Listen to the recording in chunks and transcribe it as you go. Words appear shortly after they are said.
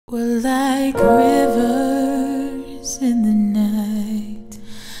We're like rivers in the night.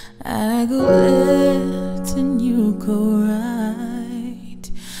 I go left and you go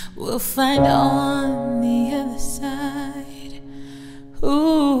right. We'll find on the other side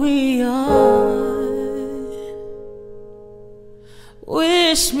who we are.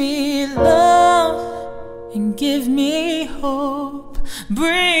 Wish me love and give me hope.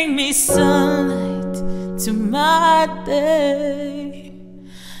 Bring me sunlight to my day.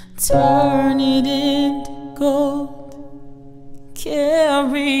 Turn it into gold.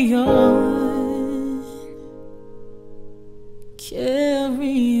 Carry on.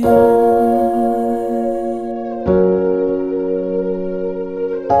 Carry on.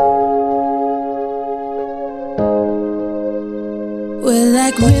 We're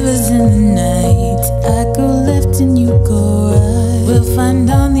like rivers in the night. I go left and you go right. We'll find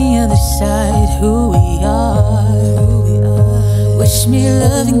on the other side who we are. Wish me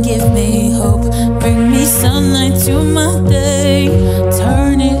love and give me hope. Bring me sunlight to my day.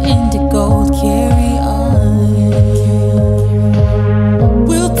 Turn it into gold. Carry on.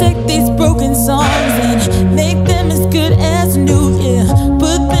 We'll take these broken songs and make them as good as new. Yeah,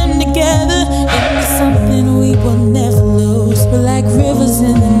 put them together into something we will never lose. We're like rivers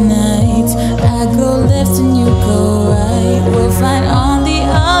in the night. I go left and you go right. We'll find on the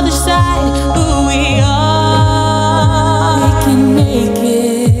other side who we are. We can make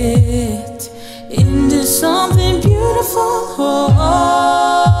it into something beautiful.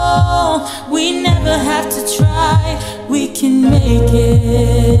 Oh, we never have to try. We can make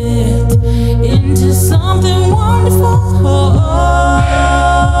it into something wonderful.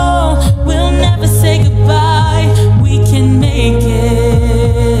 Oh, we'll never say goodbye. We can make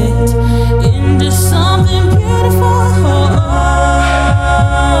it into something beautiful.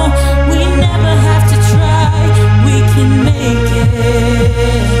 Oh, we never have to try. We can make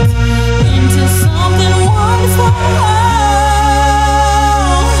it into something wonderful.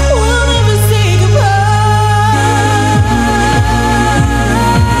 We'll never say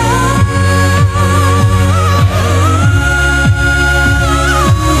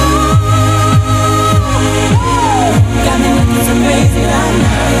Got me looking so crazy right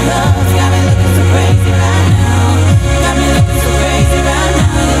now. Your love's got me looking so crazy right now. Got me looking so crazy right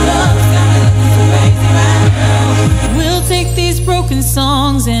now. Your love's got me looking so crazy right now. We'll take these broken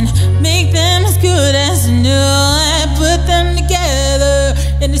songs and make them as good as new, and put them together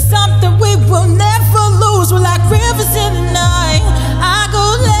into something we will never lose. We're like rivers in the night. I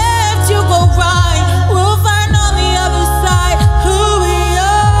go left, you go right. We'll find on the other side who we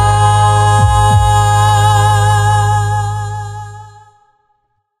are.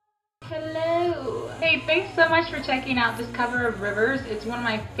 Hello! Hey, thanks so much for checking out this cover of Rivers. It's one of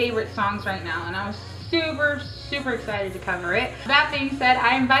my favorite songs right now, and I was super excited to cover it. That being said,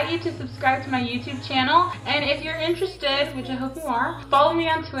 I invite you to subscribe to my YouTube channel, and if you're interested, which I hope you are, follow me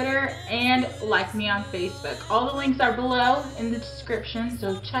on Twitter and like me on Facebook. All the links are below in the description,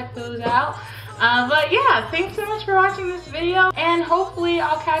 so check those out. But yeah, thanks so much for watching this video, and hopefully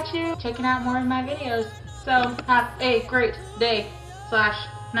I'll catch you checking out more of my videos. So have a great day /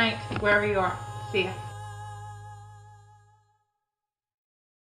 night wherever you are. See ya.